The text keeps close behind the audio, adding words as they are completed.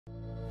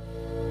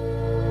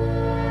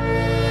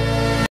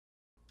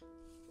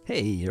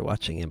Hey, you're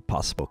watching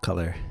Impossible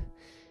Color,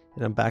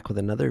 and I'm back with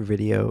another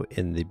video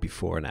in the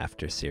before and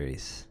after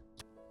series.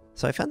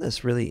 So I found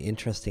this really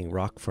interesting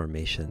rock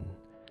formation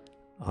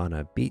on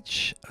a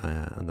beach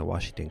on the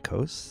Washington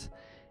coast,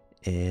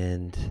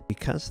 and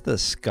because the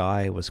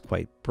sky was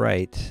quite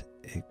bright,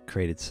 it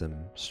created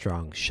some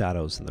strong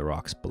shadows in the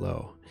rocks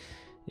below.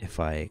 If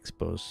I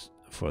expose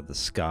for the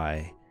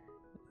sky,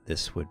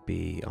 this would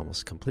be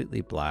almost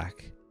completely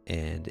black,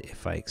 and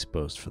if I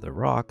exposed for the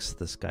rocks,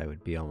 the sky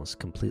would be almost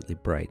completely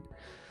bright.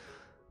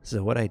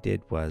 So what I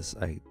did was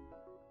I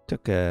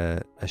took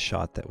a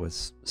shot that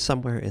was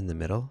somewhere in the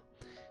middle,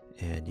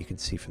 and you can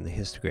see from the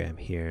histogram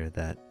here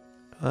that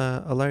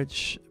a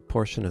large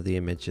portion of the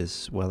image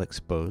is well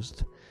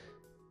exposed,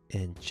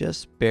 and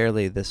just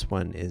barely this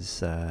one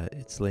is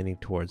it's leaning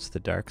towards the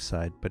dark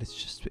side, but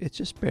it's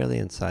just barely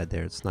inside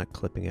there. It's not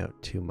clipping out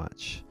too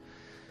much.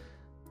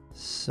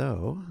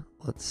 So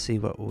let's see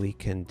what we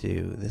can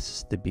do. This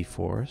is the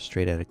before,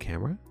 straight out of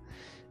camera,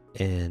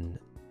 and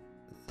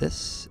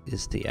this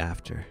is the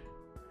after.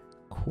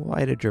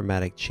 Quite a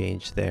dramatic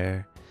change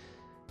there.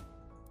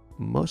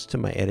 Most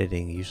of my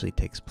editing usually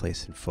takes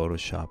place in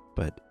Photoshop,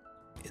 but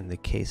in the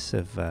case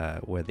of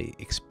where the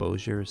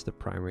exposure is the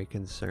primary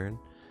concern,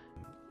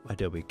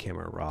 Adobe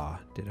Camera Raw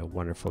did a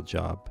wonderful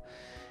job,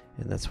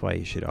 and that's why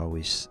you should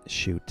always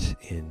shoot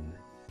in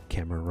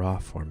Camera Raw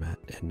format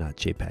and not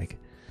JPEG,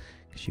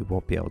 because you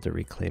won't be able to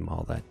reclaim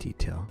all that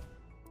detail.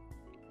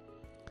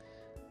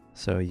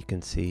 So you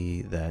can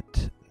see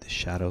that the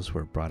shadows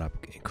were brought up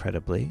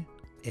incredibly,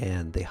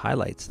 and the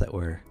highlights that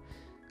were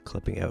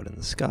clipping out in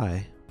the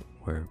sky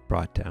were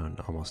brought down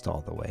almost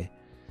all the way.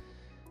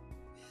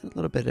 A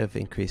little bit of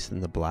increase in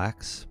the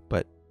blacks,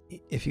 but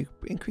if you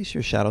increase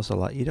your shadows a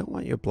lot, you don't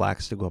want your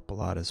blacks to go up a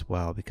lot as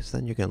well, because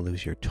then you're going to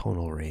lose your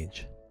tonal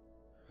range.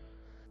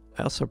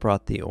 I also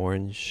brought the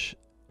orange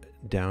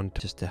down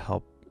just to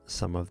help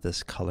some of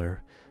this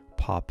color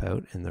pop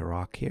out in the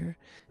rock here,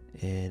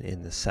 and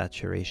in the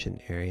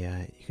saturation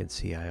area you can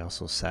see I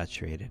also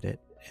saturated it,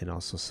 and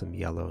also some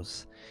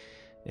yellows.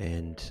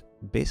 And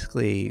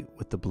basically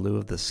with the blue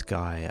of the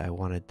sky, I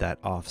wanted that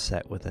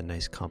offset with a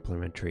nice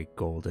complementary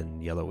golden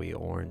yellowy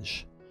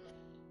orange.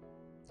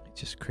 It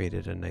just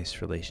created a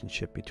nice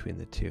relationship between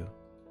the two.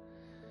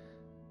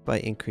 By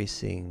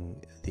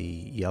increasing the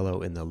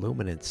yellow in the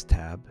luminance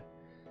tab,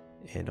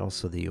 and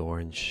also the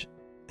orange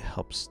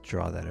helps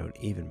draw that out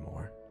even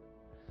more.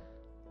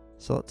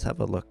 So let's have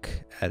a look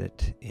at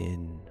it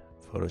in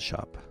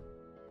Photoshop.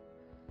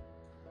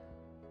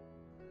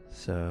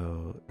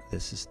 So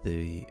this is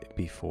the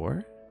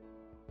before,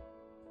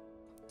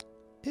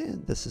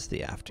 and this is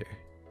the after.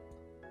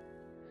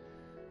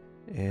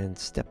 And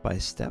step by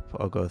step,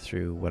 I'll go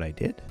through what I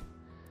did.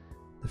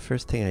 The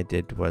first thing I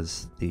did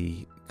was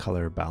the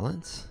color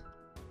balance,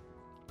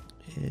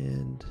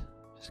 and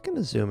just going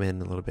to zoom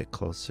in a little bit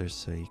closer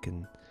so you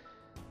can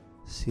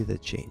see the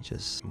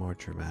changes more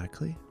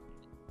dramatically.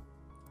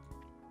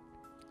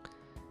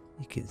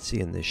 You can see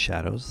in the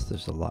shadows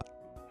there's a lot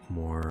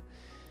more.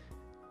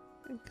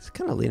 It's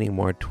kind of leaning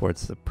more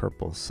towards the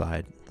purple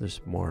side.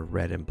 There's more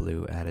red and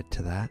blue added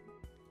to that.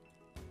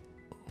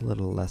 A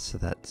little less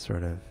of that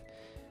sort of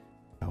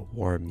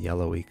warm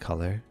yellowy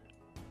color,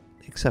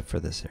 except for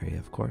this area,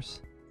 of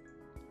course.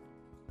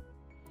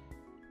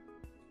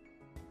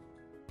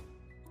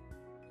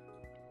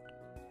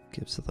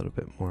 Gives a little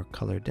bit more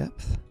color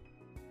depth.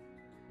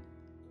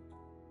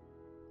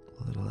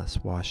 A little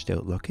less washed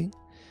out looking.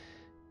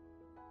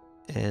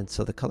 And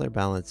so the color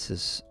balance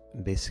is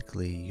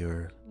basically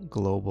your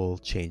global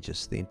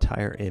changes, the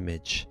entire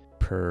image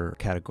per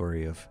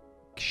category of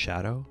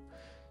shadow,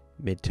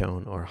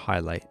 midtone, or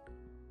highlight.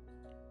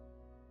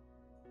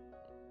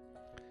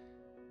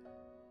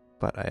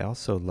 But I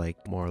also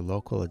like more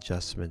local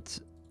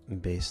adjustments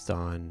based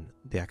on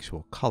the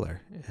actual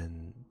color,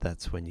 and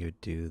that's when you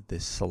do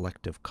this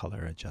selective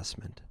color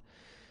adjustment.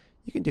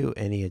 You can do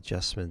any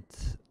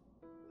adjustment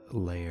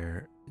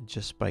layer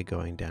just by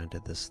going down to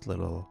this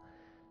little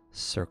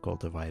circle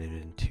divided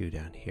in two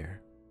down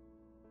here.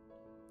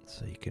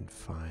 So you can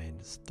find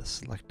the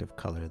selective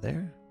color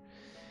there,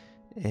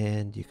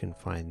 and you can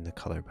find the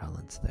color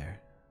balance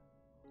there.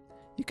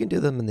 You can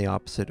do them in the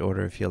opposite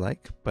order if you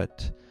like,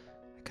 but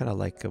I kind of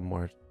like a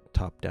more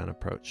top-down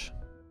approach.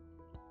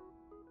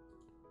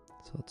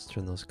 So let's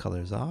turn those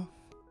colors off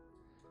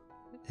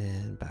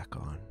and back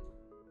on.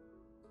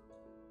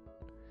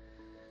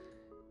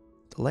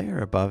 The layer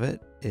above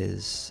it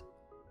is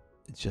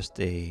just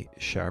a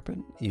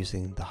sharpen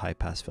using the high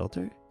pass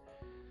filter.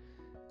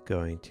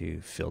 Going to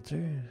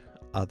filter,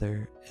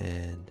 other,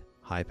 and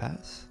high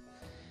pass.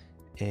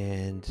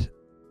 And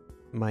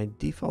my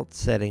default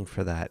setting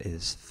for that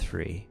is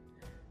 3.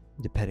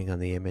 Depending on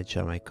the image,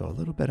 I might go a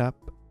little bit up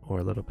or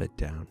a little bit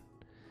down.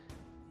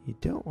 You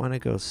don't want to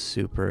go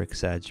super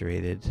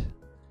exaggerated,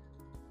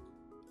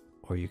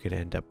 or you could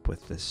end up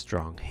with this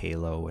strong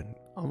halo and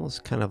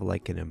almost kind of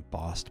like an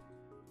embossed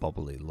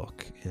bubbly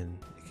look, and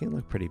it can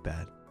look pretty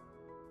bad.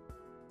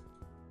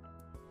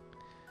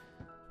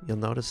 You'll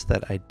notice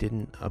that I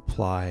didn't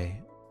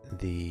apply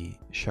the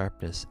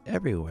sharpness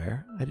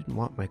everywhere. I didn't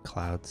want my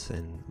clouds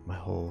and my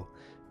whole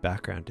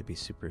background to be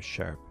super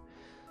sharp.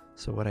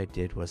 So what I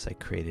did was I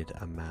created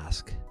a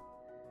mask,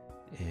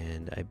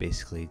 and I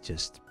basically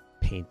just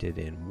painted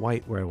in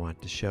white where I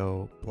wanted to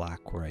show,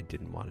 black where I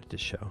didn't want it to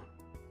show.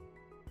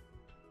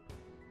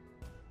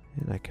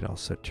 And I could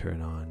also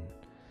turn on,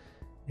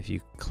 if you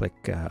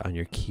click on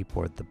your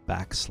keyboard, the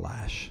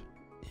backslash,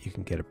 you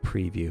can get a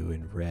preview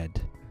in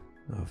red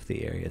of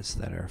the areas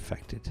that are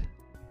affected.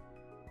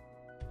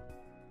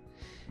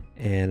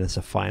 And as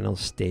a final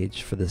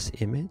stage for this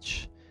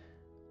image,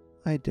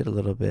 I did a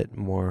little bit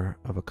more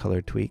of a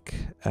color tweak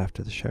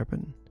after the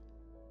sharpen,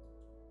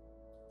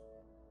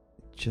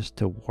 just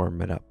to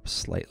warm it up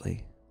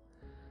slightly.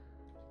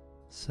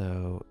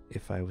 So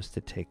if I was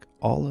to take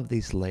all of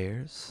these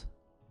layers,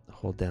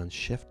 hold down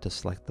Shift to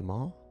select them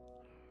all,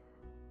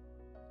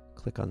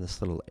 click on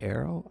this little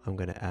arrow, I'm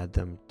going to add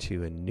them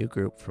to a new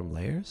group from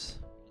layers.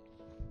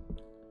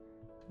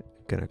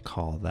 I'm going to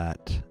call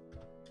that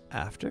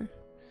After. And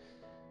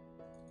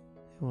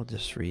we'll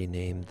just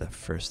rename the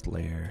first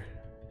layer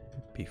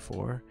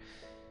Before.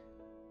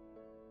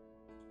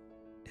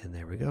 And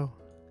there we go.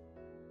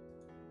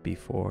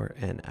 Before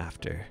and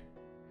after.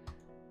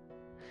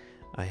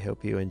 I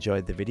hope you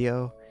enjoyed the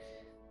video.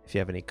 If you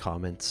have any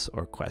comments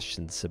or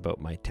questions about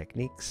my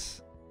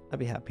techniques, I'd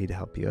be happy to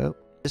help you out.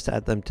 Just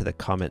add them to the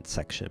comment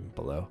section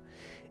below.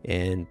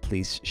 And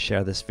please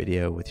share this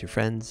video with your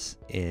friends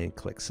and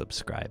click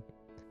subscribe.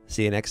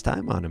 See you next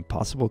time on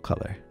Impossible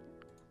Color.